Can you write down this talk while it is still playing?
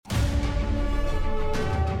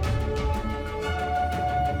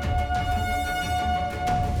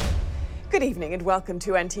Good evening and welcome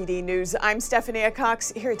to NTD News. I'm Stephanie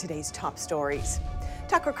Cox. Here are today's top stories.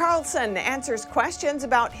 Tucker Carlson answers questions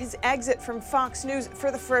about his exit from Fox News for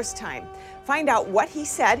the first time. Find out what he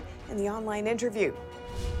said in the online interview.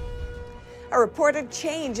 A reported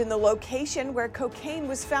change in the location where cocaine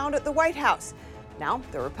was found at the White House. Now,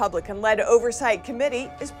 the Republican-led Oversight Committee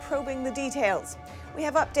is probing the details. We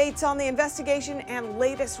have updates on the investigation and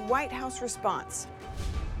latest White House response.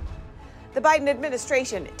 The Biden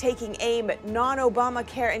administration taking aim at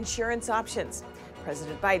non-Obamacare insurance options.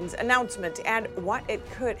 President Biden's announcement and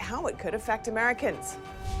how it could affect Americans.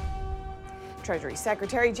 Treasury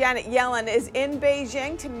Secretary Janet Yellen is in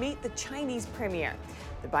Beijing to meet the Chinese premier.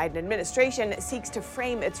 The Biden administration seeks to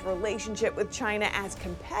frame its relationship with China as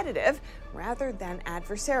competitive rather than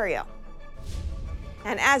adversarial.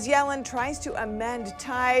 And as Yellen tries to amend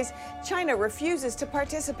ties, China refuses to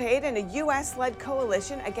participate in a U.S.-led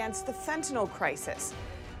coalition against the fentanyl crisis.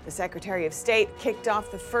 The Secretary of State kicked off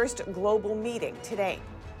the first global meeting today.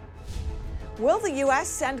 Will the U.S.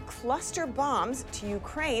 send cluster bombs to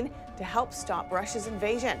Ukraine to help stop Russia's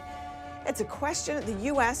invasion? It's a question the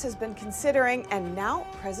U.S. has been considering, and now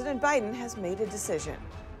President Biden has made a decision.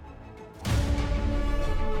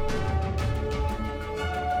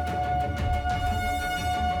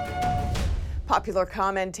 Popular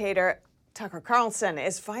commentator Tucker Carlson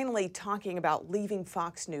is finally talking about leaving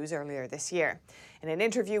Fox News earlier this year. In an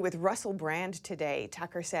interview with Russell Brand today,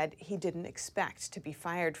 Tucker said he didn't expect to be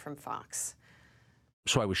fired from Fox.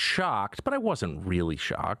 So I was shocked, but I wasn't really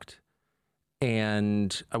shocked.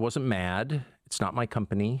 And I wasn't mad. It's not my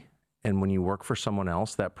company. And when you work for someone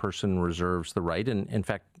else, that person reserves the right, and in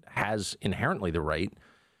fact has inherently the right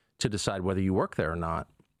to decide whether you work there or not.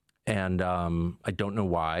 And I don't know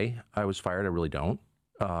why I was fired. I really don't.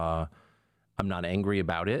 I'm not angry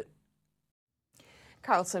about it.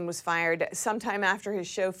 Carlson was fired sometime after his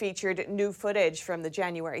show featured new footage from the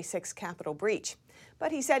January 6th Capitol breach.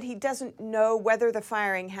 But he said he doesn't know whether the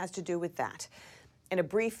firing has to do with that. In a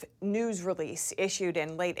brief news release issued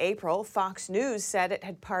in late April, Fox News said it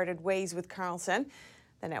had parted ways with Carlson.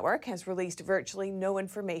 The network has released virtually no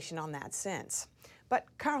information on that since. But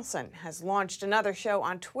Carlson has launched another show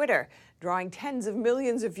on Twitter, drawing tens of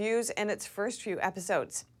millions of views in its first few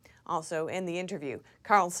episodes. Also in the interview,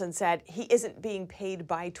 Carlson said he isn't being paid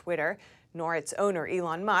by Twitter, nor its owner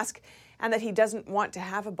Elon Musk, and that he doesn't want to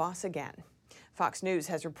have a boss again. Fox News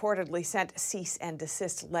has reportedly sent cease and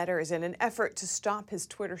desist letters in an effort to stop his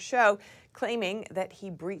Twitter show, claiming that he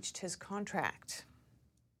breached his contract.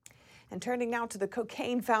 And turning now to the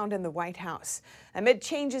cocaine found in the White House. Amid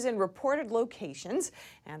changes in reported locations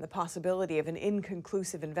and the possibility of an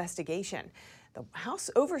inconclusive investigation, the House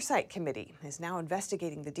Oversight Committee is now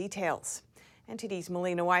investigating the details. NTD's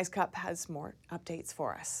Melina Wisecup has more updates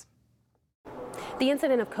for us. The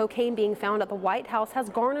incident of cocaine being found at the White House has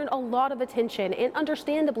garnered a lot of attention, and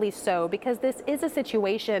understandably so, because this is a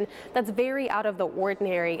situation that's very out of the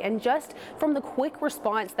ordinary. And just from the quick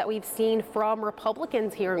response that we've seen from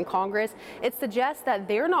Republicans here in Congress, it suggests that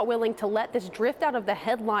they're not willing to let this drift out of the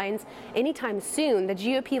headlines anytime soon. The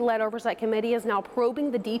GOP-led Oversight Committee is now probing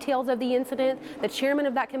the details of the incident. The chairman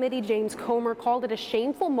of that committee, James Comer, called it a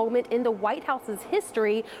shameful moment in the White House's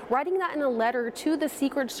history, writing that in a letter to the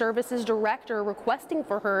Secret Service's director, requesting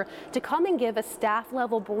for her to come and give a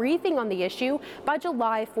staff-level briefing on the issue by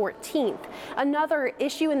July 14th. Another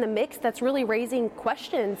issue in the mix that's really raising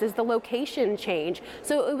questions is the location change.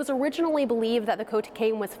 So it was originally believed that the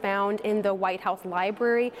cocaine was found in the White House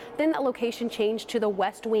library. Then that location changed to the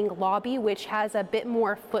West Wing lobby, which has a bit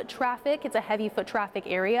more foot traffic. It's a heavy foot traffic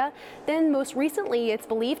area. Then most recently, it's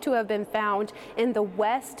believed to have been found in the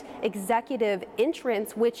West Executive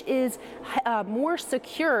entrance, which is more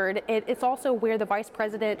secured. It's also where the vice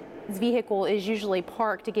president's vehicle is usually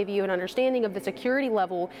parked, to give you an understanding of the security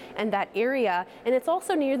level in that area. And it's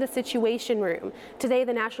also near the Situation Room. Today,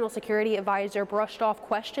 the National Security Advisor brushed off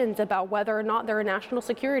questions about whether or not there are national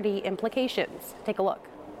security implications. Take a look.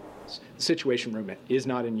 The Situation Room is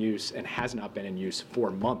not in use and has not been in use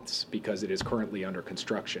for months because it is currently under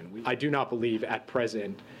construction. I do not believe at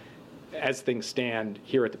present, as things stand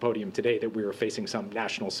here at the podium today, that we are facing some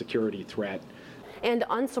national security threat. And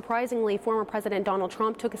unsurprisingly, former President Donald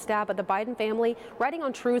Trump took a stab at the Biden family, writing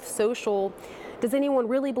on Truth Social, "Does anyone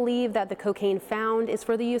really believe that the cocaine found is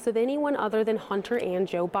for the use of anyone other than Hunter and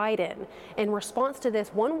Joe Biden?" In response to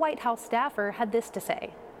this, one White House staffer had this to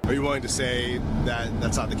say. Are you willing to say that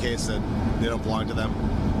that's not the case, that they don't belong to them?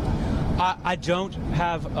 I don't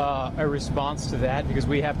have a response to that because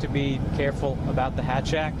we have to be careful about the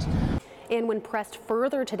Hatch Act. And when pressed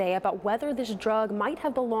further today about whether this drug might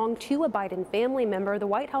have belonged to a Biden family member, the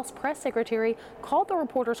White House press secretary called the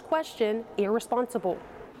reporter's question irresponsible.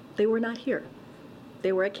 They were not here.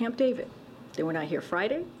 They were at Camp David. They were not here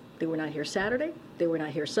Friday. They were not here Saturday. They were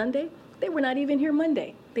not here Sunday. They were not even here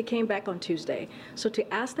Monday. They came back on Tuesday. So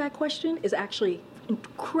to ask that question is actually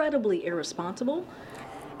incredibly irresponsible.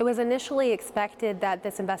 It was initially expected that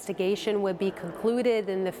this investigation would be concluded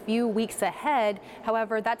in the few weeks ahead.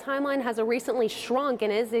 However, that timeline has recently shrunk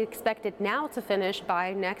and is expected now to finish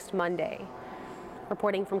by next Monday.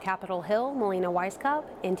 Reporting from Capitol Hill, Melina Weisskopf,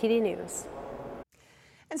 NTD News.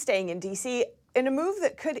 And staying in D.C., in a move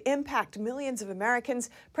that could impact millions of Americans,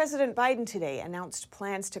 President Biden today announced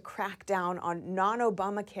plans to crack down on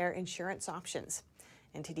non-Obamacare insurance options.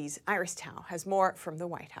 NTD's Iris Tao has more from the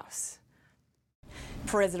White House.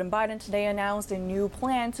 President Biden today announced a new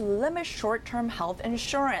plan to limit short-term health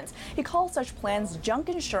insurance. He called such plans junk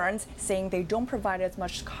insurance, saying they don't provide as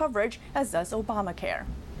much coverage as does Obamacare.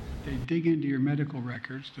 They dig into your medical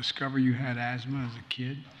records, discover you had asthma as a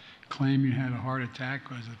kid, claim you had a heart attack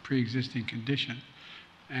as a pre-existing condition,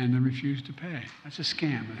 and then refuse to pay. That's a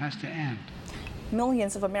scam. It has to end.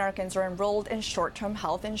 Millions of Americans are enrolled in short-term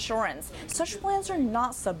health insurance. Such plans are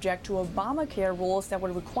not subject to Obamacare rules that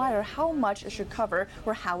would require how much it should cover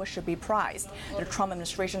or how it should be priced. The Trump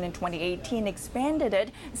administration in 2018 expanded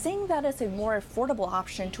it, saying that it's a more affordable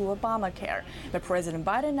option to Obamacare. But President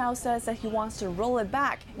Biden now says that he wants to roll it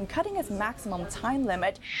back and cutting its maximum time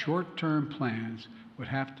limit. Short-term plans would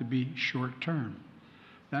have to be short-term.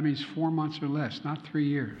 That means 4 months or less, not 3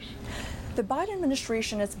 years. The Biden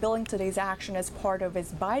administration is billing today's action as part of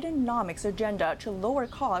its Bidenomics agenda to lower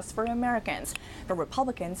costs for Americans. But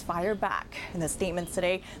Republicans fire back. In the statements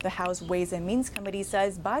today, the House Ways and Means Committee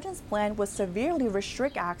says Biden's plan would severely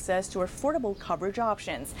restrict access to affordable coverage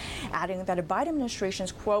options, adding that the Biden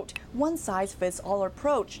administration's, quote, one-size-fits-all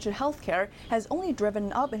approach to health care has only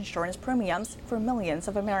driven up insurance premiums for millions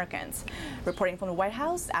of Americans. Reporting from the White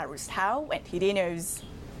House, Iris Tao, NTD News.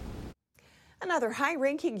 Another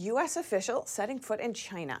high-ranking U.S. official setting foot in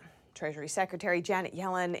China. Treasury Secretary Janet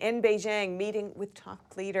Yellen in Beijing meeting with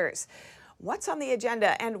top leaders. What's on the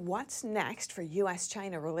agenda and what's next for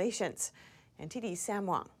U.S.-China relations? NTD's Sam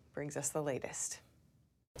Wang brings us the latest.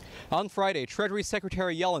 On Friday, Treasury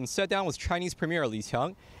Secretary Yellen sat down with Chinese Premier Li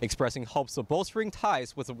Qiang, expressing hopes of bolstering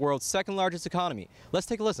ties with the world's second-largest economy. Let's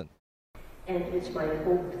take a listen. And it's my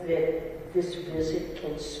hope that this visit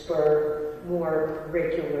can spur more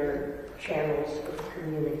regular channels of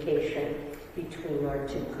communication between our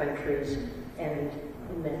two countries, and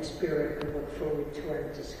in that spirit, we look forward to our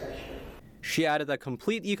discussion. She added that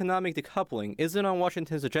complete economic decoupling isn't on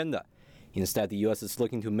Washington's agenda. Instead, the U.S. is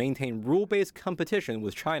looking to maintain rule-based competition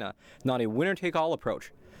with China, not a winner-take-all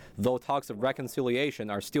approach. Though talks of reconciliation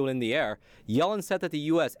are still in the air, Yellen said that the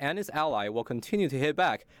U.S. and its ally will continue to hit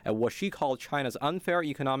back at what she called China's unfair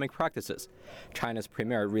economic practices. China's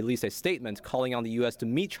premier released a statement calling on the U.S. to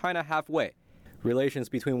meet China halfway. Relations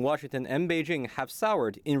between Washington and Beijing have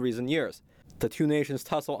soured in recent years. The two nations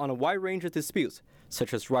tussle on a wide range of disputes,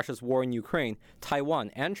 such as Russia's war in Ukraine,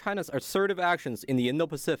 Taiwan, and China's assertive actions in the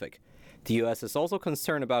Indo-Pacific. The U.S. is also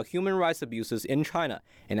concerned about human rights abuses in China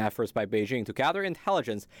and efforts by Beijing to gather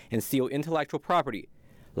intelligence and steal intellectual property.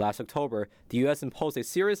 Last October, the U.S. imposed a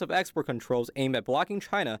series of export controls aimed at blocking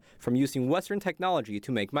China from using Western technology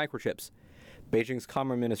to make microchips. Beijing's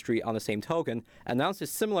Commerce Ministry, on the same token, announced a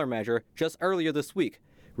similar measure just earlier this week,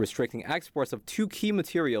 restricting exports of two key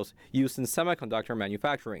materials used in semiconductor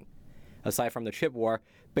manufacturing. Aside from the chip war,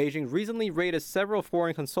 Beijing recently raided several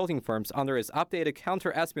foreign consulting firms under its updated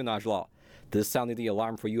counter-espionage law. This sounded the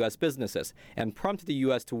alarm for U.S. businesses and prompted the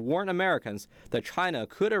U.S. to warn Americans that China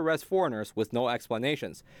could arrest foreigners with no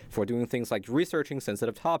explanations for doing things like researching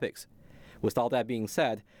sensitive topics. With all that being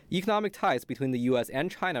said, economic ties between the U.S. and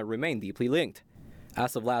China remain deeply linked.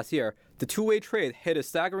 As of last year, the two-way trade hit a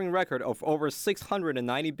staggering record of over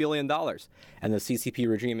 $690 billion, and the CCP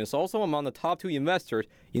regime is also among the top two investors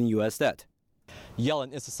in U.S. debt.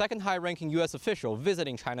 Yellen is the second high-ranking U.S. official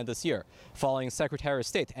visiting China this year, following Secretary of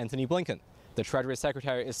State Antony Blinken. The Treasury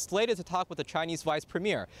Secretary is slated to talk with the Chinese Vice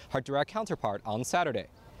Premier, her direct counterpart, on Saturday.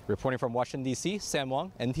 Reporting from Washington, D.C., Sam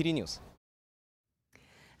Wang, NTD News.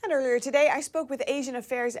 And earlier today, I spoke with Asian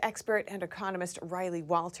affairs expert and economist Riley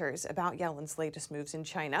Walters about Yellen's latest moves in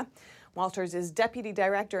China. Walters is Deputy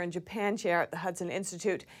Director and Japan Chair at the Hudson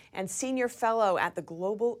Institute and Senior Fellow at the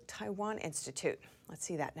Global Taiwan Institute. Let's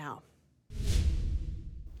see that now.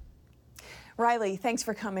 Riley, thanks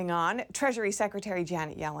for coming on. Treasury Secretary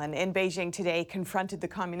Janet Yellen in Beijing today confronted the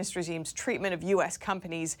communist regime's treatment of U.S.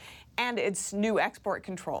 companies and its new export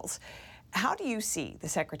controls. How do you see the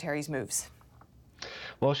Secretary's moves?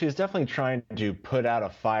 Well, she's definitely trying to put out a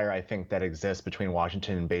fire, I think, that exists between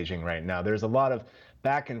Washington and Beijing right now. There's a lot of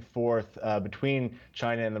back and forth between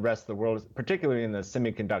China and the rest of the world, particularly in the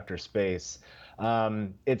semiconductor space.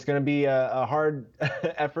 It's going to be a hard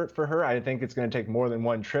effort for her. I think it's going to take more than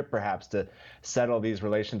one trip, perhaps, to settle these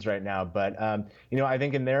relations right now. But, I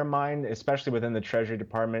think in their mind, especially within the Treasury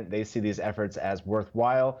Department, they see these efforts as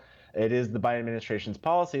worthwhile. It is the Biden administration's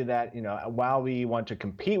policy that, while we want to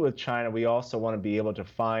compete with China, we also want to be able to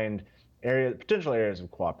find potential areas of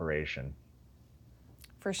cooperation.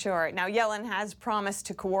 For sure. Now, Yellen has promised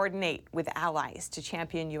to coordinate with allies to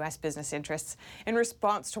champion U.S. business interests in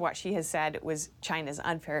response to what she has said was China's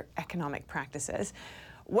unfair economic practices.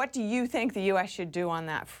 What do you think the U.S. should do on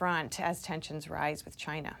that front as tensions rise with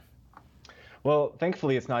China? Well,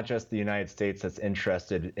 thankfully, it's not just the United States that's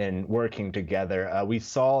interested in working together. We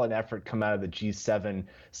saw an effort come out of the G7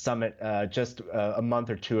 summit just a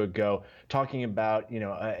month or two ago, talking about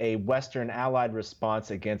a Western allied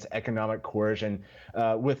response against economic coercion,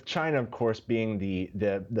 with China, of course, being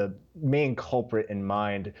the main culprit in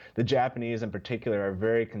mind. The Japanese, in particular, are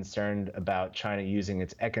very concerned about China using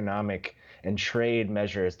its economic and trade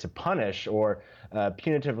measures to punish or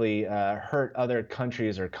punitively hurt other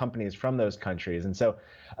countries or companies from those countries. And so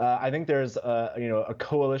I think there's a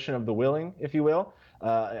coalition of the willing, if you will.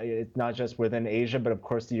 It's not just within Asia, but of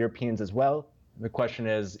course the Europeans as well. The question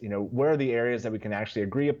is, where are the areas that we can actually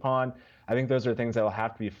agree upon? I think those are things that will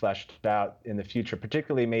have to be fleshed out in the future,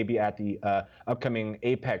 particularly maybe at the upcoming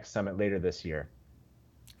APEC summit later this year.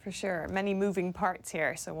 For sure. Many moving parts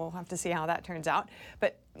here, so we'll have to see how that turns out.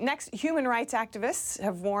 But next, human rights activists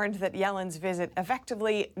have warned that Yellen's visit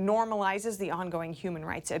effectively normalizes the ongoing human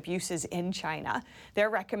rights abuses in China. They're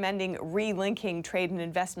recommending relinking trade and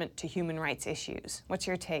investment to human rights issues. What's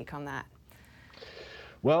your take on that?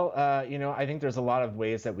 Well, I think there's a lot of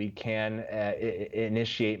ways that we can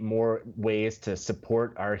initiate more ways to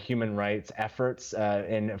support our human rights efforts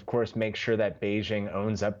and, of course, make sure that Beijing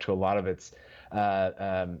owns up to a lot of its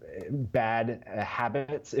bad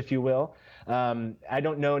habits, if you will. I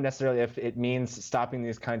don't know necessarily if it means stopping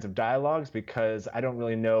these kinds of dialogues, because I don't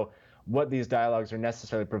really know what these dialogues are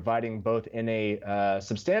necessarily providing, both in a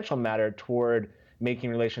substantial matter toward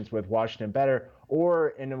making relations with Washington better, or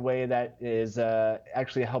in a way that is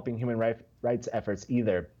actually helping human rights efforts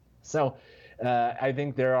either. So I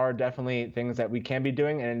think there are definitely things that we can be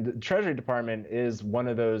doing, and the Treasury Department is one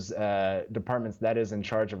of those departments that is in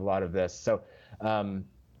charge of a lot of this. So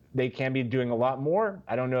they can be doing a lot more.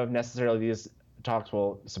 I don't know if necessarily these talks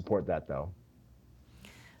will support that, though.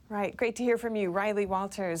 Right. Great to hear from you. Riley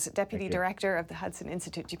Walters, Deputy Director of the Hudson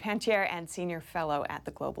Institute Japan Chair and Senior Fellow at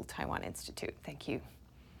the Global Taiwan Institute. Thank you.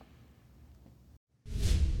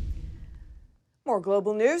 More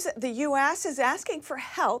global news. The U.S. is asking for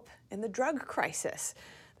help in the drug crisis.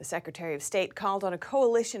 The Secretary of State called on a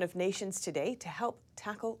coalition of nations today to help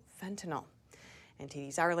tackle fentanyl.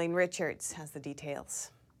 NTD's Arlene Richards has the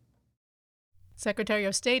details. Secretary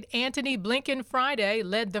of State Antony Blinken Friday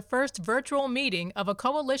led the first virtual meeting of a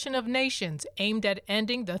coalition of nations aimed at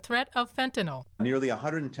ending the threat of fentanyl. Nearly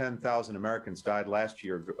 110,000 Americans died last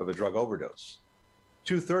year of a drug overdose.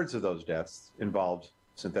 2/3 of those deaths involved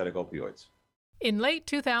synthetic opioids. In late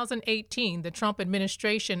 2018, the Trump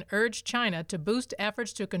administration urged China to boost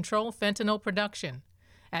efforts to control fentanyl production.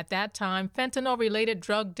 At that time, fentanyl-related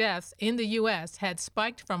drug deaths in the U.S. had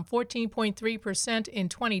spiked from 14.3% in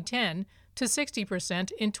 2010 to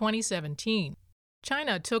 60% in 2017.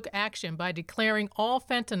 China took action by declaring all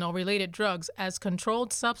fentanyl-related drugs as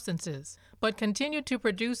controlled substances, but continued to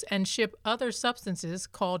produce and ship other substances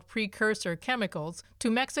called precursor chemicals to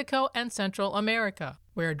Mexico and Central America,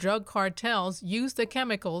 where drug cartels use the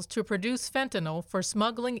chemicals to produce fentanyl for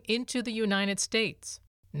smuggling into the United States.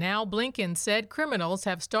 Now, Blinken said criminals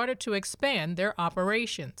have started to expand their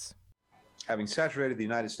operations. Having saturated the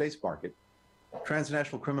United States market,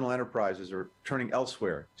 transnational criminal enterprises are turning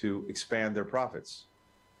elsewhere to expand their profits.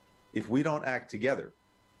 If we don't act together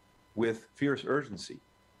with fierce urgency,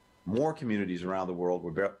 more communities around the world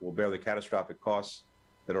will bear the catastrophic costs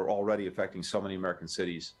that are already affecting so many American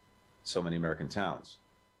cities, so many American towns.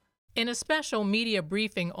 In a special media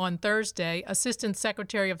briefing on Thursday, Assistant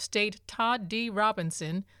Secretary of State Todd D.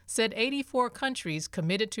 Robinson said 84 countries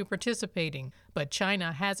committed to participating, but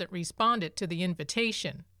China hasn't responded to the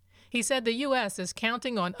invitation. He said the U.S. is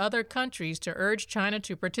counting on other countries to urge China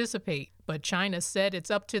to participate, but China said it's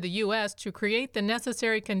up to the U.S. to create the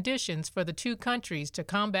necessary conditions for the two countries to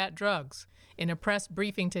combat drugs. In a press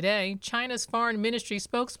briefing today, China's Foreign Ministry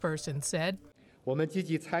spokesperson said,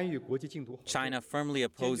 China firmly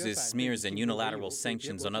opposes smears and unilateral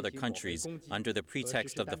sanctions on other countries under the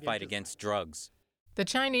pretext of the fight against drugs. The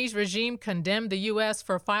Chinese regime condemned the U.S.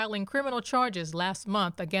 for filing criminal charges last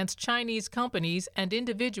month against Chinese companies and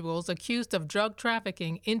individuals accused of drug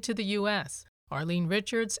trafficking into the U.S. Arlene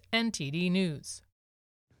Richards, NTD News.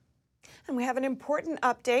 And we have an important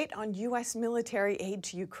update on U.S. military aid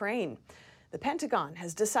to Ukraine. The Pentagon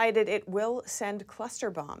has decided it will send cluster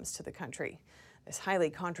bombs to the country. This highly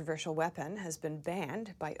controversial weapon has been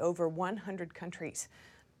banned by over 100 countries.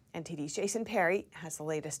 NTD's Jason Perry has the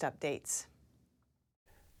latest updates.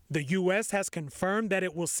 The U.S. has confirmed that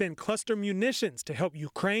it will send cluster munitions to help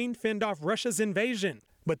Ukraine fend off Russia's invasion.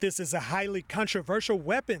 But this is a highly controversial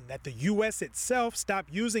weapon that the U.S. itself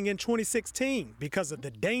stopped using in 2016 because of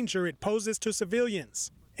the danger it poses to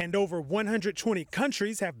civilians. And over 120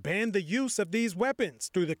 countries have banned the use of these weapons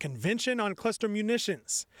through the Convention on Cluster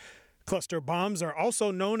Munitions. Cluster bombs are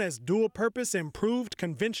also known as dual-purpose improved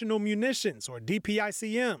conventional munitions, or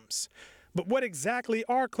DPICMs. But what exactly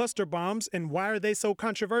are cluster bombs and why are they so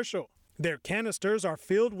controversial? Their canisters are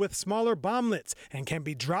filled with smaller bomblets and can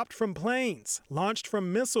be dropped from planes, launched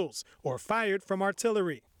from missiles, or fired from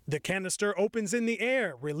artillery. The canister opens in the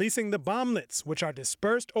air, releasing the bomblets, which are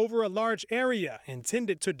dispersed over a large area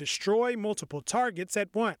intended to destroy multiple targets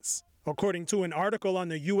at once. According to an article on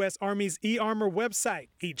the U.S. Army's eArmor website,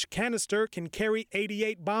 each canister can carry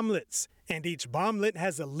 88 bomblets, and each bomblet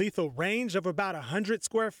has a lethal range of about 100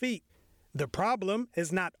 square feet. The problem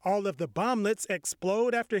is not all of the bomblets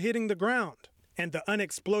explode after hitting the ground, and the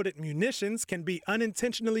unexploded munitions can be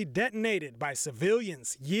unintentionally detonated by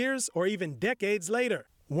civilians years or even decades later.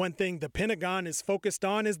 One thing the Pentagon is focused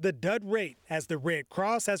on is the dud rate, as the Red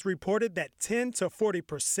Cross has reported that 10 to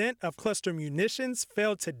 40% of cluster munitions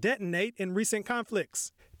failed to detonate in recent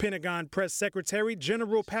conflicts. Pentagon Press Secretary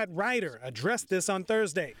General Pat Ryder addressed this on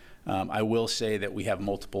Thursday. I will say that we have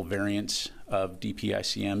multiple variants of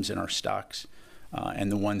DPICMs in our stocks, and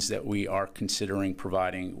the ones that we are considering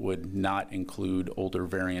providing would not include older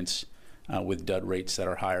variants with dud rates that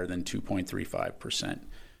are higher than 2.35%.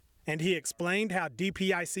 And he explained how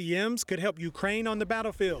DPICMs could help Ukraine on the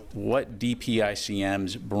battlefield. What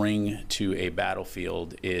DPICMs bring to a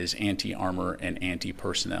battlefield is anti-armor and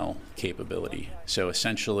anti-personnel capability. So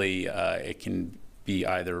essentially, it can be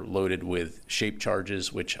either loaded with shape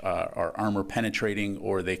charges, which are armor penetrating,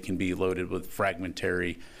 or they can be loaded with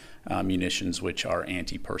fragmentary munitions, which are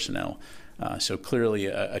anti-personnel. So clearly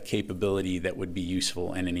a capability that would be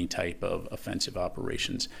useful in any type of offensive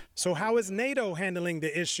operations. So how is NATO handling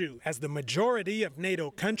the issue, as the majority of NATO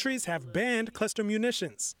countries have banned cluster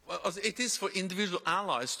munitions? Well, it is for individual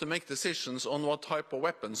allies to make decisions on what type of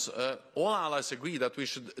weapons. All allies agree that we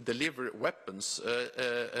should deliver weapons,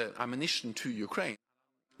 ammunition to Ukraine.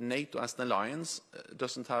 NATO as an alliance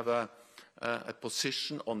doesn't have a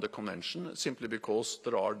position on the convention simply because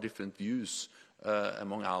there are different views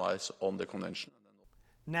among allies on the convention.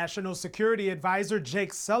 National Security Advisor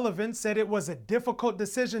Jake Sullivan said it was a difficult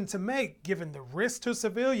decision to make given the risk to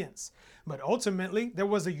civilians. But ultimately, there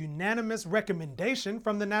was a unanimous recommendation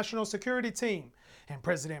from the National Security Team, and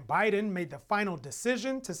President Biden made the final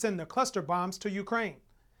decision to send the cluster bombs to Ukraine.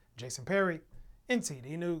 Jason Perry,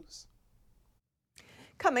 NTD News.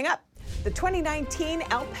 Coming up, the 2019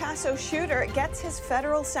 El Paso shooter gets his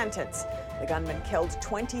federal sentence. The gunman killed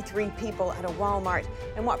 23 people at a Walmart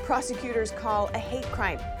in what prosecutors call a hate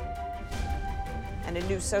crime. And a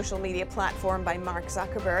new social media platform by Mark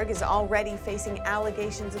Zuckerberg is already facing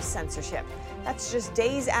allegations of censorship. That's just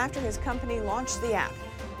days after his company launched the app.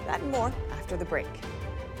 That and more after the break.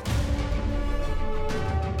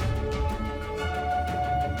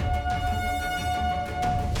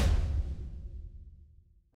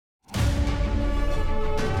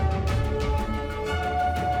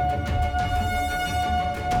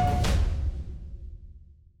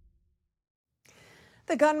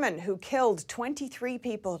 The gunman who killed 23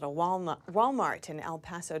 people at a Walmart in El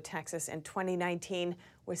Paso, Texas in 2019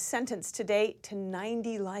 was sentenced today to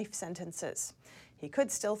 90 life sentences. He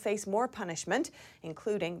could still face more punishment,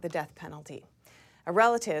 including the death penalty. A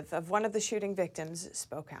relative of one of the shooting victims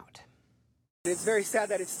spoke out. It's very sad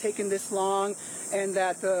that it's taken this long and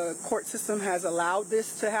that the court system has allowed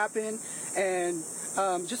this to happen. And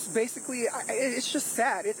just basically, it's just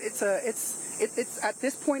sad. It's at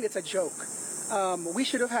this point, it's a joke. We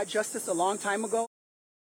should have had justice a long time ago.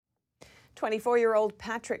 24-year-old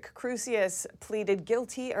Patrick Crusius pleaded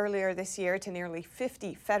guilty earlier this year to nearly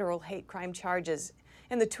 50 federal hate crime charges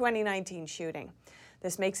in the 2019 shooting.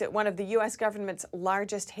 This makes it one of the U.S. government's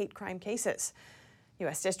largest hate crime cases.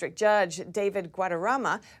 U.S. District Judge David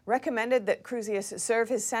Guadarrama recommended that Crusius serve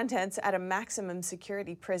his sentence at a maximum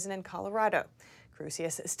security prison in Colorado.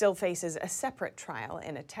 Crusius still faces a separate trial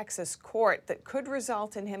in a Texas court that could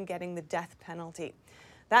result in him getting the death penalty.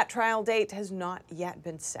 That trial date has not yet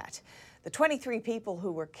been set. The 23 people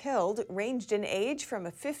who were killed ranged in age from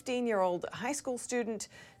a 15-year-old high school student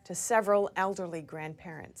to several elderly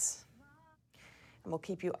grandparents. And we'll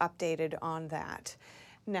keep you updated on that.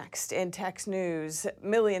 Next, in tech news,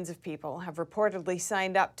 millions of people have reportedly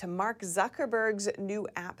signed up to Mark Zuckerberg's new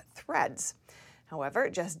app, Threads. However,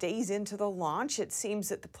 just days into the launch, it seems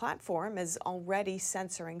that the platform is already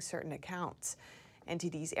censoring certain accounts.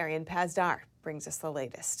 NTD's Arian Pazdar brings us the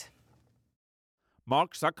latest.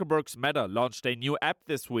 Mark Zuckerberg's Meta launched a new app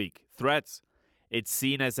this week, Threads. It's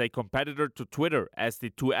seen as a competitor to Twitter, as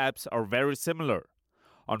the two apps are very similar.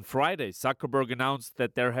 On Friday, Zuckerberg announced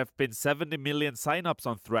that there have been 70 million signups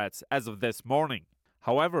on Threads as of this morning.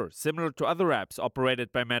 However, similar to other apps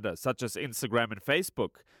operated by Meta, such as Instagram and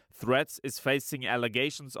Facebook, Threads is facing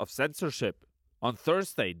allegations of censorship. On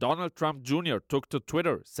Thursday, Donald Trump Jr. took to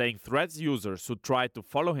Twitter, saying Threads users who tried to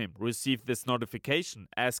follow him received this notification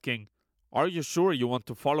asking, "Are you sure you want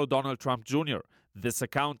to follow Donald Trump Jr.? This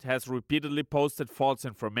account has repeatedly posted false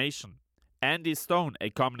information." Andy Stone, a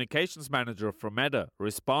communications manager for Meta,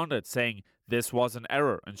 responded saying this was an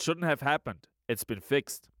error and shouldn't have happened. It's been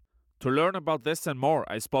fixed. To learn about this and more,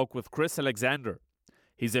 I spoke with Chris Alexander.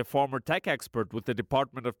 He's a former tech expert with the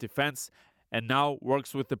Department of Defense and now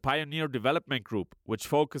works with the Pioneer Development Group, which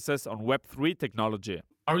focuses on Web3 technology.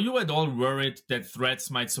 Are you at all worried that Threads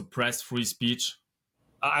might suppress free speech?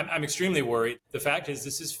 I'm extremely worried. The fact is,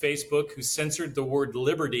 this is Facebook who censored the word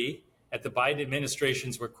liberty at the Biden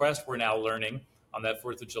administration's request, we're now learning, on that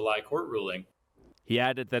 4th of July court ruling. He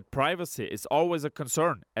added that privacy is always a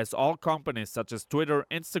concern, as all companies such as Twitter,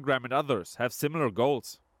 Instagram, and others have similar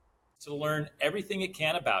goals. To learn everything it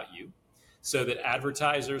can about you so that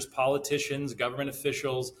advertisers, politicians, government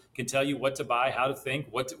officials can tell you what to buy, how to think,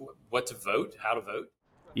 what to vote, how to vote.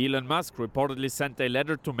 Elon Musk reportedly sent a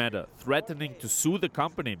letter to Meta threatening to sue the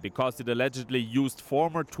company because it allegedly used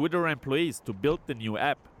former Twitter employees to build the new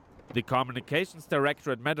app. The communications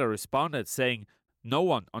director at Meta responded saying, "No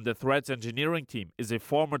one on the Threads engineering team is a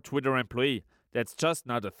former Twitter employee. That's just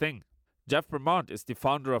not a thing." Jeff Bermont is the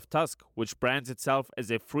founder of Tusk, which brands itself as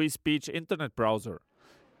a free speech internet browser.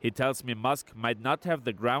 He tells me Musk might not have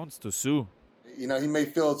the grounds to sue. He may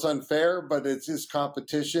feel it's unfair, but it's his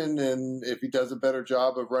competition, and if he does a better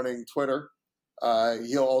job of running Twitter,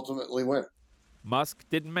 he'll ultimately win. Musk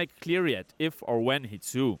didn't make clear yet if or when he'd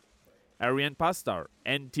sue. Arian Pastar,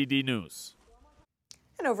 NTD News.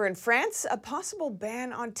 And over in France, a possible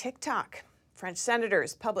ban on TikTok. French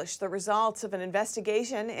senators published the results of an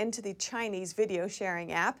investigation into the Chinese video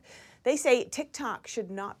sharing app. They say TikTok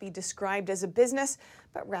should not be described as a business,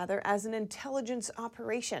 but rather as an intelligence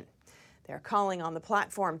operation. They're calling on the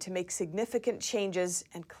platform to make significant changes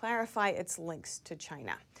and clarify its links to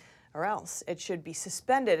China, or else it should be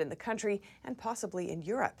suspended in the country and possibly in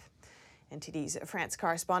Europe. NTD's France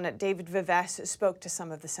correspondent David Vives spoke to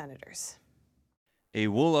some of the senators. A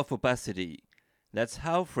wall of opacity. That's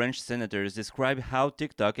how French senators describe how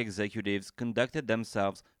TikTok executives conducted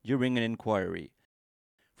themselves during an inquiry.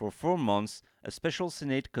 For 4 months, a special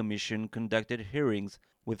Senate commission conducted hearings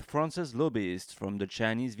with France's lobbyists from the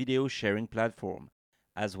Chinese video sharing platform,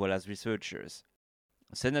 as well as researchers.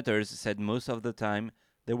 Senators said most of the time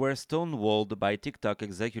they were stonewalled by TikTok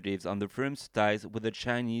executives on the firm's ties with the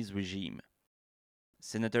Chinese regime.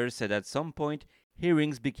 Senators said at some point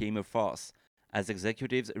hearings became a farce, as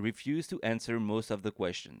executives refused to answer most of the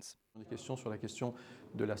questions.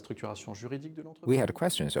 We had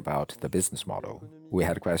questions about the business model. We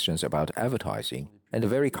had questions about advertising, and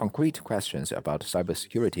very concrete questions about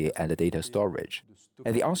cybersecurity and data storage.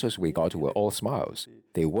 And the answers we got were all smiles.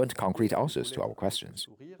 They weren't concrete answers to our questions.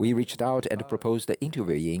 We reached out and proposed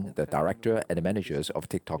interviewing the director and managers of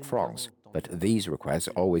TikTok France, but these requests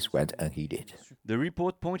always went unheeded. The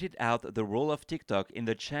report pointed out the role of TikTok in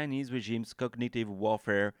the Chinese regime's cognitive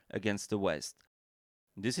warfare against the West.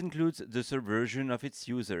 This includes the subversion of its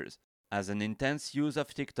users, as an intense use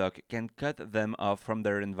of TikTok can cut them off from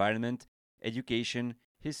their environment, education,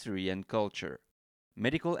 history, and culture.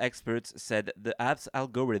 Medical experts said the app's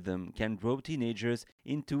algorithm can draw teenagers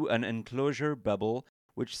into an enclosure bubble,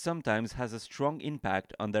 which sometimes has a strong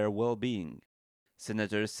impact on their well-being.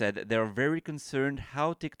 Senators said they are very concerned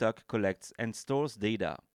how TikTok collects and stores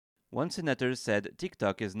data. One senator said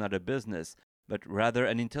TikTok is not a business, but rather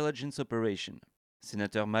an intelligence operation.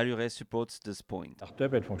 Senator Malhuret supports this point.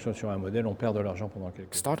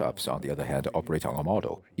 Startups, on the other hand, operate on a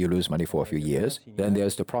model. You lose money for a few years, then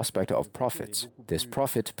there's the prospect of profits. This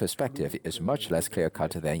profit perspective is much less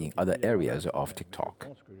clear-cut than in other areas of TikTok.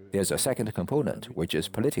 There's a second component, which is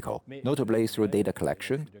political, notably through data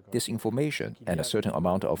collection, disinformation, and a certain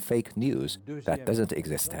amount of fake news that doesn't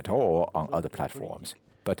exist at all on other platforms,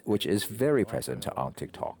 but which is very present on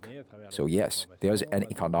TikTok. So yes, there's an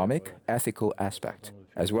economic, ethical aspect,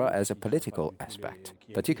 as well as a political aspect,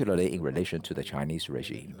 particularly in relation to the Chinese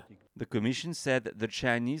regime. The Commission said the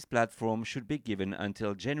Chinese platform should be given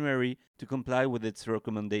until January to comply with its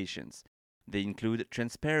recommendations. They include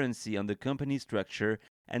transparency on the company structure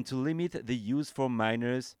and to limit the use for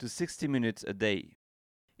minors to 60 minutes a day.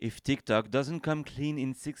 If TikTok doesn't come clean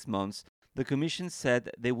in 6 months, the Commission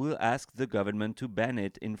said they will ask the government to ban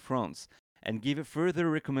it in France and give further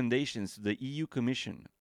recommendations to the EU Commission.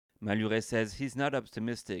 Malhuret says he's not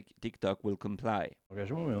optimistic TikTok will comply.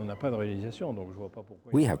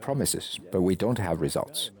 We have promises, but we don't have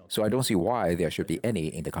results. So I don't see why there should be any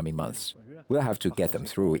in the coming months. We'll have to get them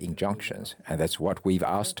through injunctions, and that's what we've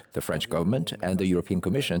asked the French government and the European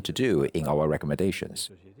Commission to do in our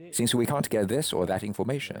recommendations. Since we can't get this or that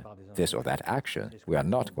information, this or that action, we are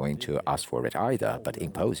not going to ask for it either, but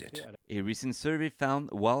impose it. A recent survey found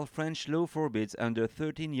while French law forbids under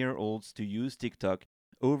 13-year-olds to use TikTok,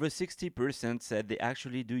 over 60% said they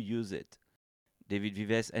actually do use it. David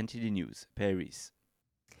Vives, NTD News, Paris.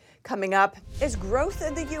 Coming up, is growth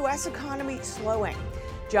in the U.S. economy slowing?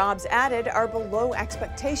 Jobs added are below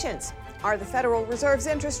expectations. Are the Federal Reserve's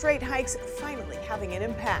interest rate hikes finally having an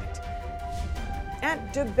impact? And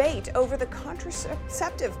debate over the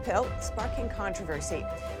contraceptive pill sparking controversy.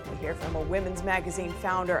 We hear from a women's magazine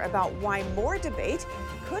founder about why more debate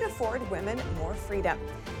could afford women more freedom.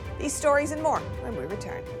 These stories and more when we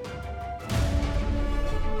return.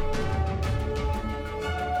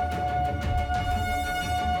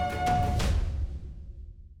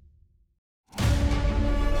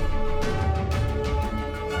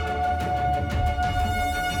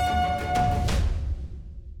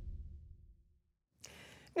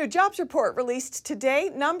 New jobs report released today.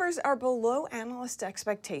 Numbers are below analyst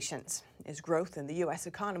expectations. Is growth in the U.S.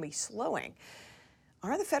 economy slowing?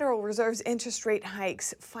 Are the Federal Reserve's interest rate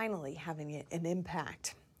hikes finally having an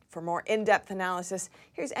impact? For more in-depth analysis,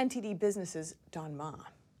 here's NTD Business's Don Ma.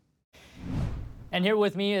 And here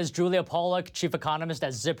with me is Julia Pollack, chief economist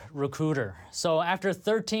at ZipRecruiter. So after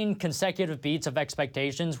 13 consecutive beats of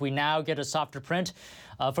expectations, we now get a softer print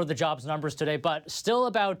for the jobs numbers today, but still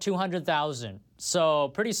about 200,000. So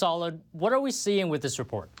pretty solid. What are we seeing with this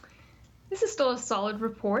report? This is still a solid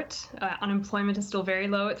report. Unemployment is still very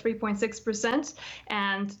low at 3.6%,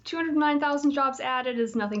 and 209,000 jobs added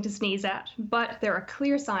is nothing to sneeze at. But there are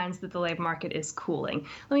clear signs that the labor market is cooling.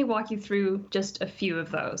 Let me walk you through just a few of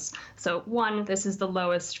those. So one, this is the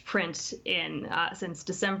lowest print since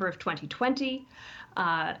December of 2020.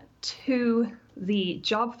 Two, the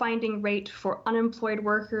job finding rate for unemployed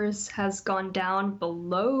workers has gone down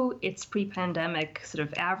below its pre-pandemic sort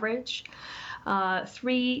of average.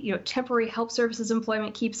 Three, temporary help services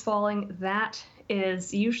employment keeps falling. That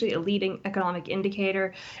is usually a leading economic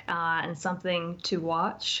indicator and something to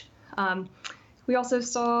watch. We also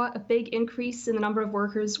saw a big increase in the number of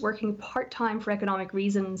workers working part-time for economic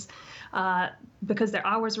reasons because their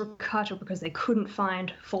hours were cut or because they couldn't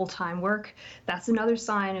find full-time work. That's another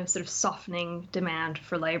sign of sort of softening demand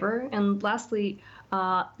for labor. And lastly,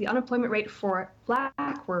 the unemployment rate for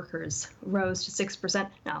Black workers rose to 6%.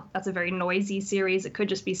 Now, that's a very noisy series. It could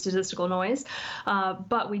just be statistical noise.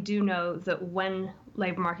 But we do know that when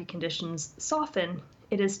labor market conditions soften,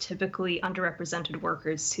 it is typically underrepresented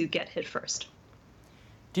workers who get hit first.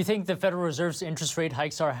 Do you think the Federal Reserve's interest rate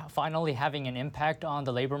hikes are finally having an impact on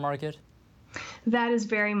the labor market? That is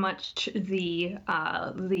very much the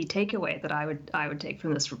takeaway that I would take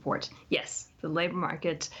from this report. Yes, the labor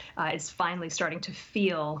market is finally starting to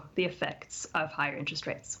feel the effects of higher interest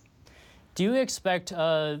rates. Do you expect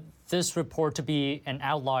this report to be an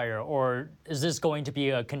outlier, or is this going to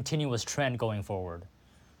be a continuous trend going forward?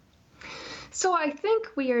 So I think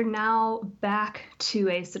we are now back to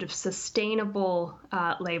a sort of sustainable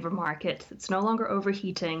labor market that's no longer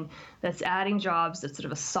overheating, that's adding jobs, that's sort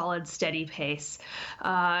of a solid, steady pace.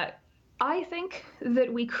 I think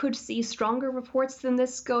that we could see stronger reports than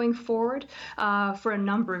this going forward for a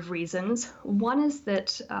number of reasons. One is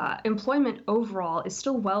that employment overall is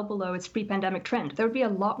still well below its pre-pandemic trend. There would be a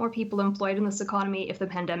lot more people employed in this economy if the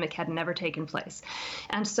pandemic had never taken place.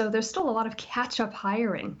 And so there's still a lot of catch-up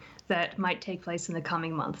hiring that might take place in the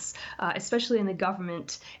coming months, especially in the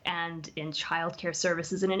government and in childcare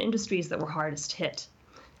services and in industries that were hardest hit.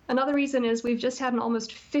 Another reason is we've just had an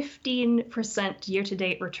almost 15%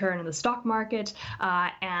 year-to-date return in the stock market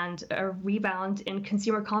and a rebound in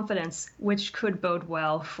consumer confidence, which could bode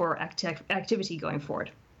well for activity going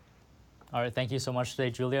forward. All right, thank you so much today,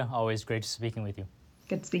 Julia. Always great speaking with you.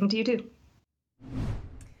 Good speaking to you too.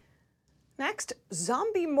 Next,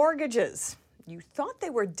 zombie mortgages. You thought they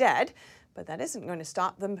were dead, but that isn't going to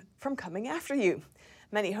stop them from coming after you.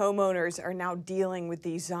 Many homeowners are now dealing with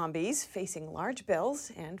these zombies, facing large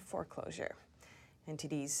bills and foreclosure.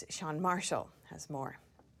 NTD's Sean Marshall has more.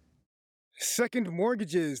 Second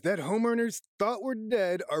mortgages that homeowners thought were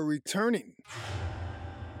dead are returning.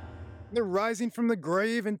 They're rising from the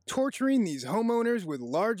grave and torturing these homeowners with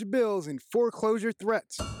large bills and foreclosure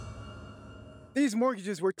threats. These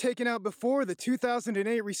mortgages were taken out before the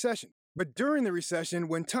 2008 recession, but during the recession,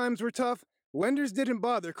 when times were tough, lenders didn't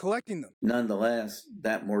bother collecting them. Nonetheless,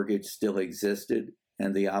 that mortgage still existed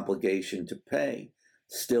and the obligation to pay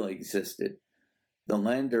still existed. The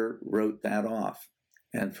lender wrote that off.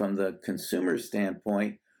 And from the consumer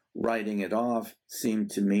standpoint, writing it off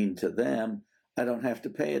seemed to mean to them, I don't have to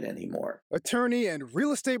pay it anymore. Attorney and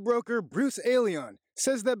real estate broker Bruce Alion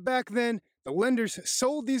says that back then, the lenders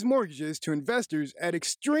sold these mortgages to investors at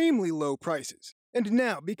extremely low prices. And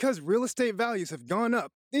now, because real estate values have gone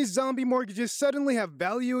up, these zombie mortgages suddenly have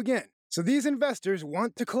value again. So these investors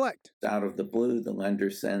want to collect. Out of the blue, the lender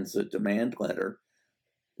sends a demand letter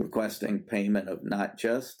requesting payment of not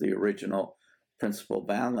just the original principal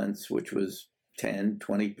balance, which was 10,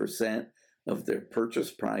 20% of their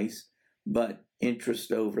purchase price, but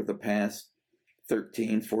interest over the past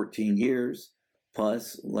 13, 14 years,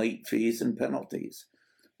 plus late fees and penalties.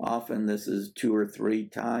 Often this is 2 or 3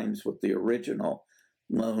 times what the original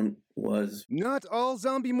loan was. Not all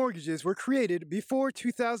zombie mortgages were created before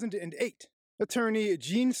 2008. Attorney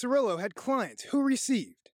Jean Cirillo had clients who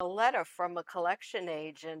received a letter from a collection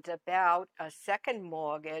agent about a second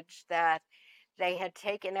mortgage that they had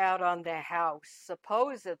taken out on their house,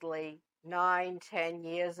 supposedly 9-10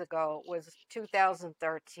 years ago. It was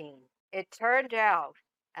 2013. It turned out,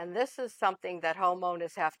 and this is something that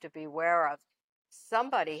homeowners have to be aware of,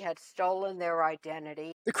 somebody had stolen their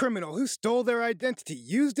identity. The criminal who stole their identity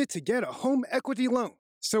used it to get a home equity loan.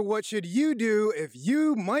 So what should you do if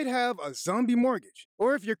you might have a zombie mortgage,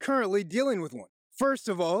 or if you're currently dealing with one? First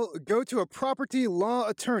of all, go to a property law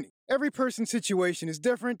attorney. Every person's situation is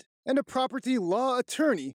different, and a property law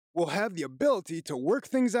attorney will have the ability to work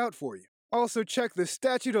things out for you. Also check the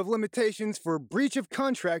statute of limitations for breach of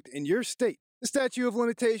contract in your state. The statute of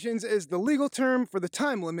limitations is the legal term for the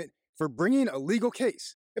time limit for bringing a legal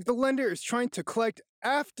case. If the lender is trying to collect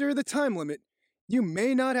after the time limit, you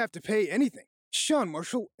may not have to pay anything. Sean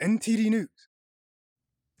Marshall, NTD News.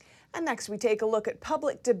 And next we take a look at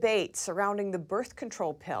public debate surrounding the birth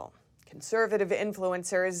control pill. Conservative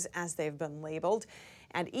influencers, as they've been labeled,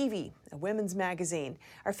 and Evie, a women's magazine,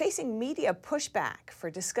 are facing media pushback for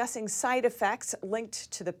discussing side effects linked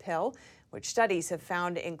to the pill, which studies have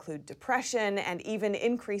found include depression and even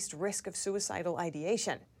increased risk of suicidal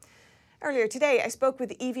ideation. Earlier today, I spoke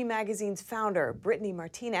with Evie Magazine's founder, Brittany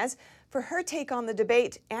Martinez, for her take on the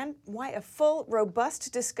debate and why a full,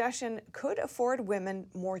 robust discussion could afford women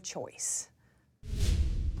more choice.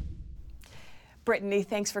 Brittany,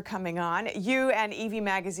 thanks for coming on. You and Evie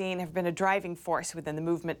Magazine have been a driving force within the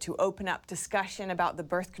movement to open up discussion about the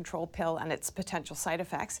birth control pill and its potential side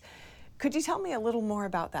effects. Could you tell me a little more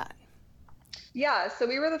about that? Yeah, so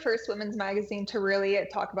we were the first women's magazine to really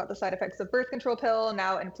talk about the side effects of birth control pill.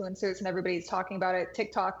 Now influencers and everybody's talking about it,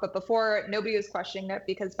 TikTok, but before nobody was questioning it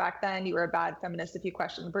because back then you were a bad feminist if you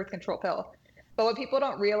questioned the birth control pill. But what people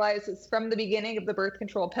don't realize is from the beginning of the birth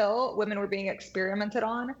control pill, women were being experimented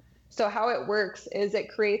on. So how it works is it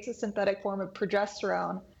creates a synthetic form of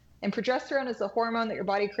progesterone. And progesterone is the hormone that your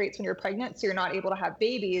body creates when you're pregnant, so you're not able to have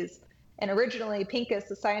babies. And originally, Pincus,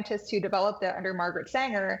 the scientist who developed it under Margaret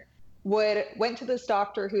Sanger, went to this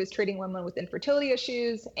doctor who was treating women with infertility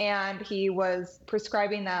issues, and he was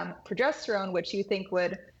prescribing them progesterone, which you think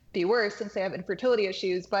would be worse since they have infertility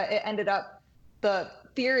issues. But it ended up, the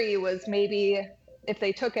theory was maybe if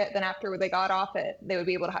they took it, then after they got off it, they would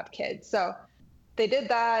be able to have kids. So they did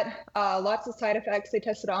that, lots of side effects. They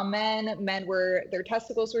tested on men. Their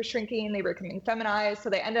testicles were shrinking, they were becoming feminized. So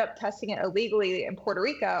they ended up testing it illegally in Puerto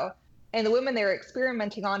Rico. And the women they were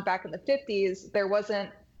experimenting on back in the 50s, there wasn't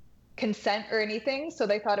consent or anything. So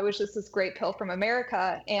they thought it was just this great pill from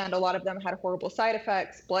America. And a lot of them had horrible side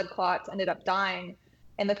effects, blood clots, ended up dying.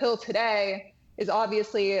 And the pill today is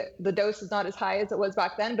obviously, the dose is not as high as it was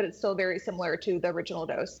back then, but it's still very similar to the original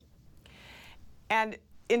dose. And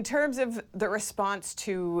in terms of the response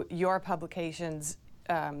to your publications,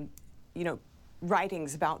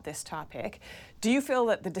 writings about this topic, do you feel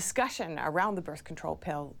that the discussion around the birth control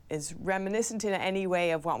pill is reminiscent in any way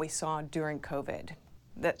of what we saw during COVID?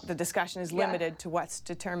 That the discussion is limited to what's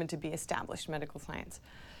determined to be established medical science?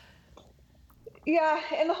 Yeah,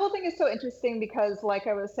 and the whole thing is so interesting because, like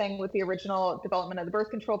I was saying with the original development of the birth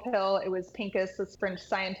control pill, it was Pincus, this French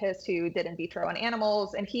scientist who did in vitro on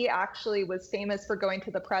animals, and he actually was famous for going to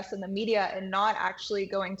the press and the media and not actually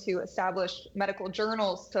going to established medical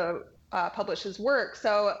journals to publish his work.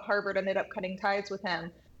 So Harvard ended up cutting ties with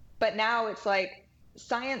him. But now it's like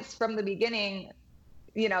science from the beginning.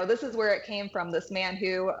 This is where it came from. This man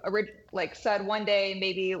who said one day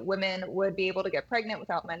maybe women would be able to get pregnant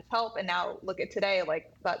without men's help, and now look at today,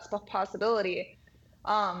 like that's a possibility.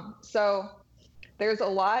 So there's a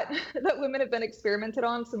lot that women have been experimented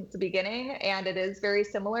on since the beginning, and it is very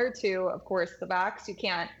similar to, of course, the vax. You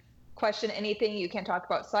can't question anything. You can't talk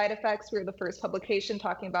about side effects. We were the first publication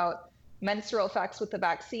talking about menstrual effects with the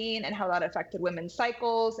vaccine and how that affected women's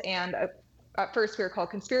cycles. And at first we were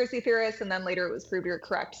called conspiracy theorists, and then later it was proved we were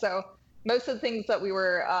correct. So most of the things that we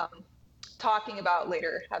were talking about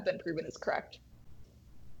later have been proven as correct.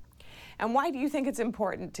 And why do you think it's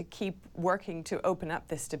important to keep working to open up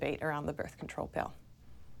this debate around the birth control pill?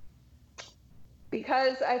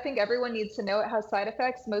 Because I think everyone needs to know it has side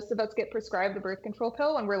effects. Most of us get prescribed the birth control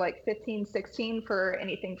pill when we're like 15, 16 for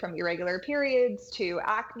anything from irregular periods to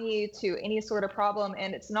acne to any sort of problem.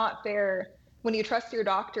 And it's not fair when you trust your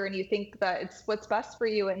doctor and you think that it's what's best for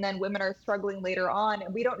you, and then women are struggling later on.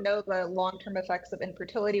 And we don't know the long-term effects of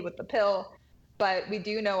infertility with the pill, but we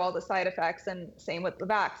do know all the side effects, and same with the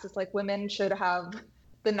vax. It's like women should have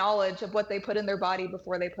the knowledge of what they put in their body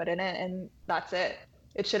before they put it in, and that's it.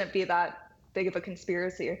 It shouldn't be that big of a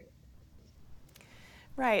conspiracy.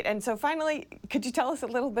 Right, and so finally, could you tell us a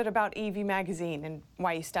little bit about EV Magazine and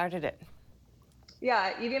why you started it?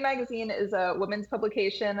 Yeah, EV Magazine is a women's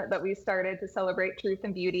publication that we started to celebrate truth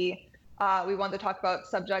and beauty. We wanted to talk about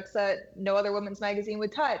subjects that no other women's magazine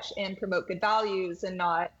would touch and promote good values, and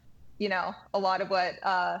not, a lot of what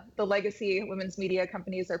the legacy women's media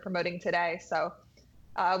companies are promoting today. So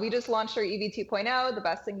we just launched our EV 2.0. The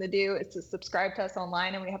best thing to do is to subscribe to us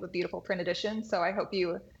online, and we have a beautiful print edition. So I hope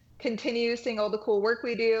you continue seeing all the cool work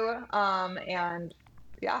we do. And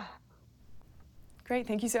yeah. Great,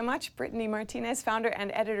 thank you so much. Brittany Martinez, founder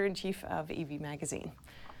and editor-in-chief of EV Magazine.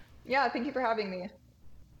 Yeah, thank you for having me.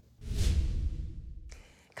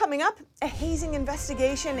 Coming up, a hazing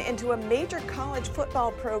investigation into a major college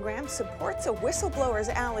football program supports a whistleblower's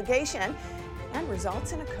allegation and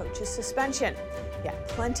results in a coach's suspension. Yet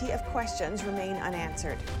plenty of questions remain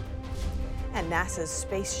unanswered. And NASA's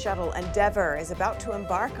space shuttle Endeavour is about to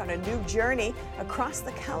embark on a new journey across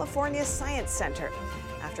the California Science Center.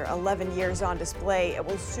 After 11 years on display, it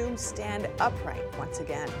will soon stand upright once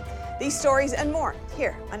again. These stories and more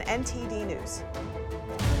here on NTD News.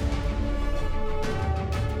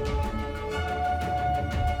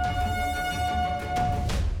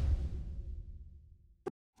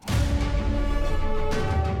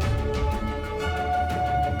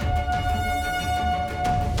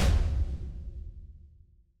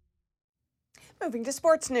 Moving to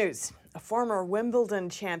sports news. A former Wimbledon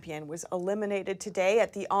champion was eliminated today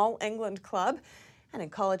at the All England Club. And in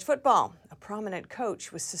college football, a prominent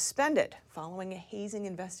coach was suspended following a hazing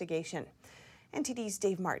investigation. NTD's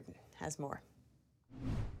Dave Martin has more.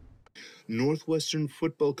 Northwestern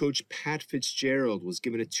football coach Pat Fitzgerald was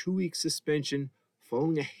given a 2-week suspension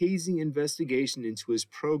following a hazing investigation into his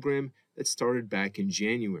program that started back in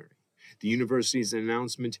January. The university's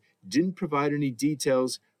announcement didn't provide any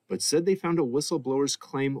details, but said they found a whistleblower's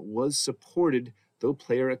claim was supported, though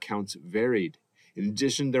player accounts varied. In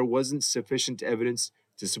addition, there wasn't sufficient evidence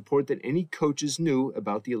to support that any coaches knew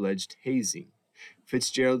about the alleged hazing.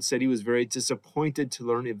 Fitzgerald said he was very disappointed to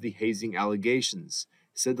learn of the hazing allegations.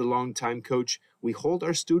 Said the longtime coach, "We hold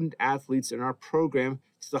our student athletes and our program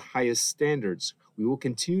to the highest standards. We will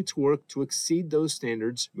continue to work to exceed those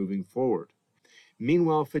standards moving forward."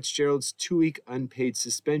 Meanwhile, Fitzgerald's 2-week unpaid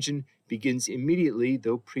suspension begins immediately,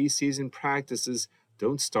 though preseason practices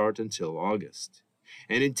don't start until August.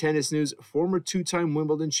 And in tennis news, former 2-time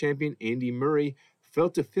Wimbledon champion Andy Murray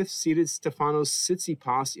fell to 5th-seeded Stefanos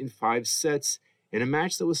Tsitsipas in 5 sets in a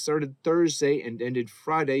match that was started Thursday and ended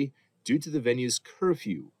Friday due to the venue's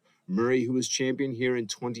curfew. Murray, who was champion here in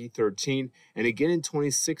 2013 and again in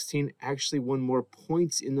 2016, actually won more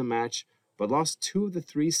points in the match, but lost 2 of the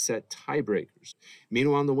 3 set tiebreakers.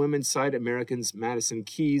 Meanwhile, on the women's side, Americans Madison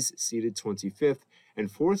Keys, seeded 25th, and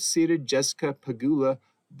 4th-seeded Jessica Pegula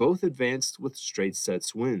both advanced with straight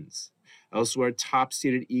sets wins. Elsewhere,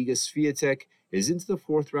 top-seeded Iga Swiatek is into the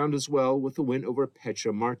 4th round as well with a win over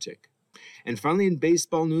Petra Martic. And finally, in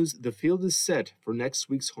baseball news, the field is set for next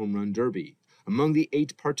week's Home Run Derby. Among the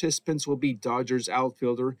 8 participants will be Dodgers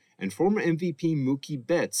outfielder and former MVP Mookie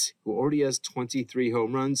Betts, who already has 23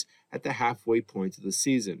 home runs at the halfway point of the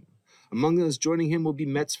season. Among those joining him will be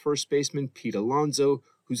Mets first baseman Pete Alonso,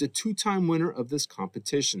 who's a 2-time winner of this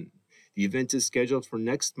competition. The event is scheduled for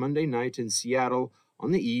next Monday night in Seattle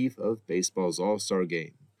on the eve of baseball's All-Star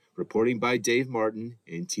Game. Reporting by Dave Martin,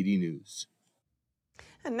 NTD News.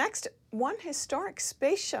 And next, one historic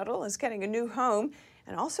space shuttle is getting a new home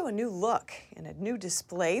and also a new look and a new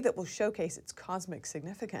display that will showcase its cosmic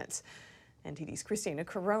significance. NTD's Christina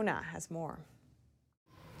Corona has more.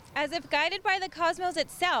 As if guided by the cosmos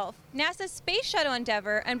itself, NASA's Space Shuttle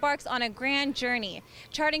Endeavour embarks on a grand journey,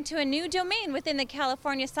 charting to a new domain within the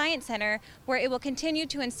California Science Center, where it will continue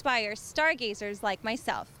to inspire stargazers like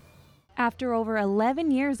myself. After over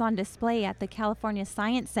 11 years on display at the California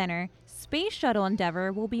Science Center, Space Shuttle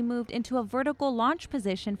Endeavour will be moved into a vertical launch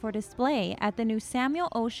position for display at the new Samuel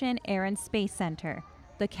Oshin Air and Space Center.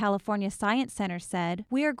 The California Science Center said,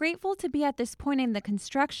 "We are grateful to be at this point in the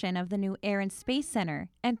construction of the new Air and Space Center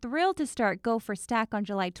and thrilled to start Go for Stack on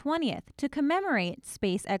July 20th to commemorate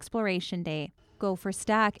Space Exploration Day." Go for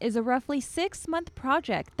Stack is a roughly 6-month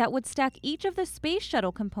project that would stack each of the space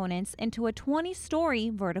shuttle components into a 20-story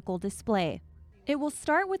vertical display. It will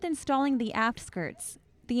start with installing the aft skirts.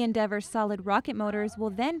 The Endeavour's solid rocket motors will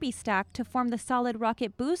then be stacked to form the solid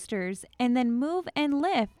rocket boosters and then move and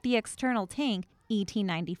lift the external tank,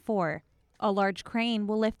 ET-94. A large crane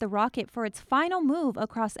will lift the rocket for its final move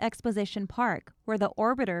across Exposition Park, where the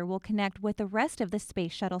orbiter will connect with the rest of the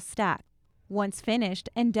space shuttle stack. Once finished,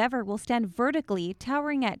 Endeavour will stand vertically,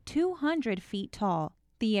 towering at 200 feet tall.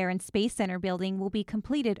 The Air and Space Center building will be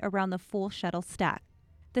completed around the full shuttle stack.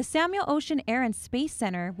 The Samuel Oshin Air and Space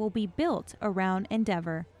Center will be built around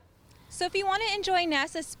Endeavour. So if you want to enjoy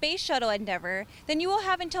NASA's Space Shuttle Endeavour, then you will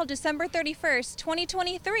have until December 31st,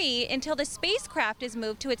 2023 until the spacecraft is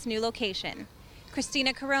moved to its new location.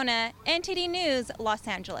 Christina Corona, NTD News, Los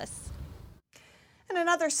Angeles. And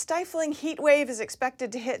another stifling heat wave is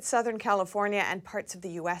expected to hit Southern California and parts of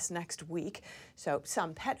the U.S. next week. So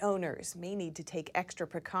some pet owners may need to take extra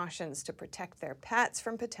precautions to protect their pets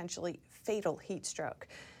from potentially fatal heat stroke.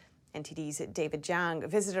 NTD's David Jiang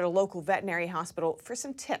visited a local veterinary hospital for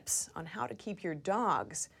some tips on how to keep your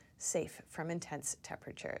dogs safe from intense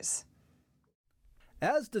temperatures.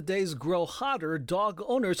 As the days grow hotter, dog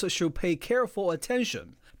owners should pay careful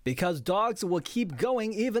attention because dogs will keep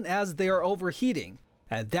going even as they are overheating,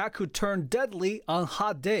 and that could turn deadly on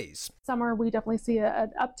hot days. Summer, we definitely see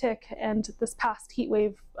an uptick, and this past heat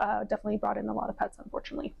wave definitely brought in a lot of pets,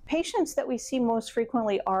 unfortunately. Patients that we see most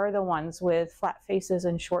frequently are the ones with flat faces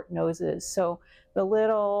and short noses. So the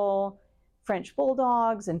little French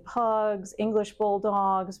bulldogs and pugs, English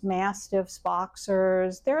bulldogs, mastiffs,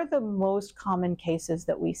 boxers, they're the most common cases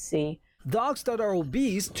that we see. Dogs that are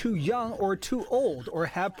obese, too young, or too old, or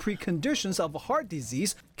have preconditions of heart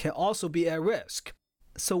disease can also be at risk.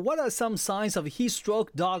 So what are some signs of heat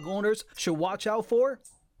stroke dog owners should watch out for?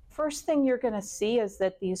 First thing you're going to see is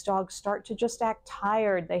that these dogs start to just act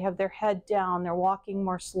tired. They have their head down, they're walking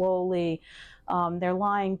more slowly, they're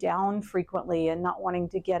lying down frequently and not wanting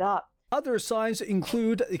to get up. Other signs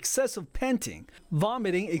include excessive panting,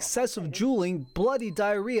 vomiting, excessive drooling, bloody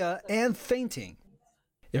diarrhea, and fainting.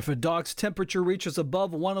 If a dog's temperature reaches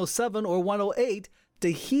above 107 or 108,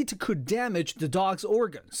 the heat could damage the dog's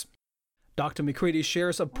organs. Dr. McCready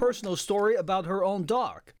shares a personal story about her own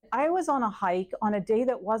dog. I was on a hike on a day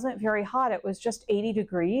that wasn't very hot. It was just 80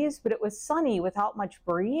 degrees, but it was sunny without much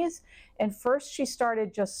breeze. And first she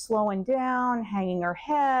started just slowing down, hanging her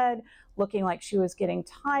head, looking like she was getting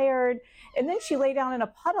tired. And then she lay down in a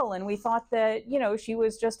puddle, and we thought that, she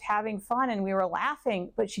was just having fun and we were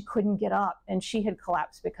laughing, but she couldn't get up and she had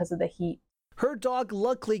collapsed because of the heat. Her dog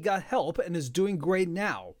luckily got help and is doing great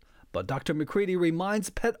now. But Dr. McCready reminds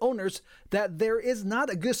pet owners that there is not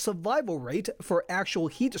a good survival rate for actual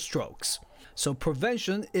heat strokes. So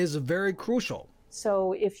prevention is very crucial.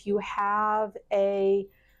 So if you have an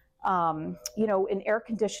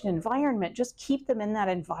air-conditioned environment, just keep them in that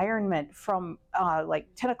environment from like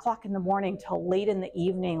 10 o'clock in the morning till late in the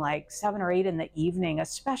evening, like 7 or 8 in the evening,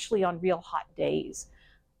 especially on real hot days.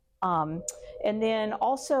 And then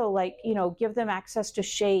also, like, give them access to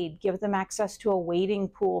shade, give them access to a wading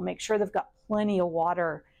pool, make sure they've got plenty of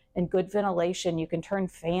water and good ventilation. You can turn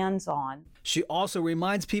fans on. She also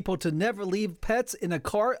reminds people to never leave pets in a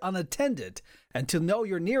car unattended and to know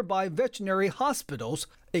your nearby veterinary hospitals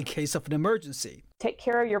in case of an emergency. Take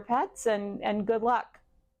care of your pets and good luck.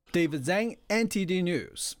 David Zhang, NTD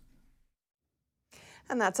News.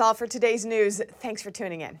 And that's all for today's news. Thanks for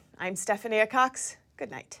tuning in. I'm Stephanie Cox.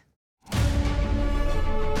 Good night.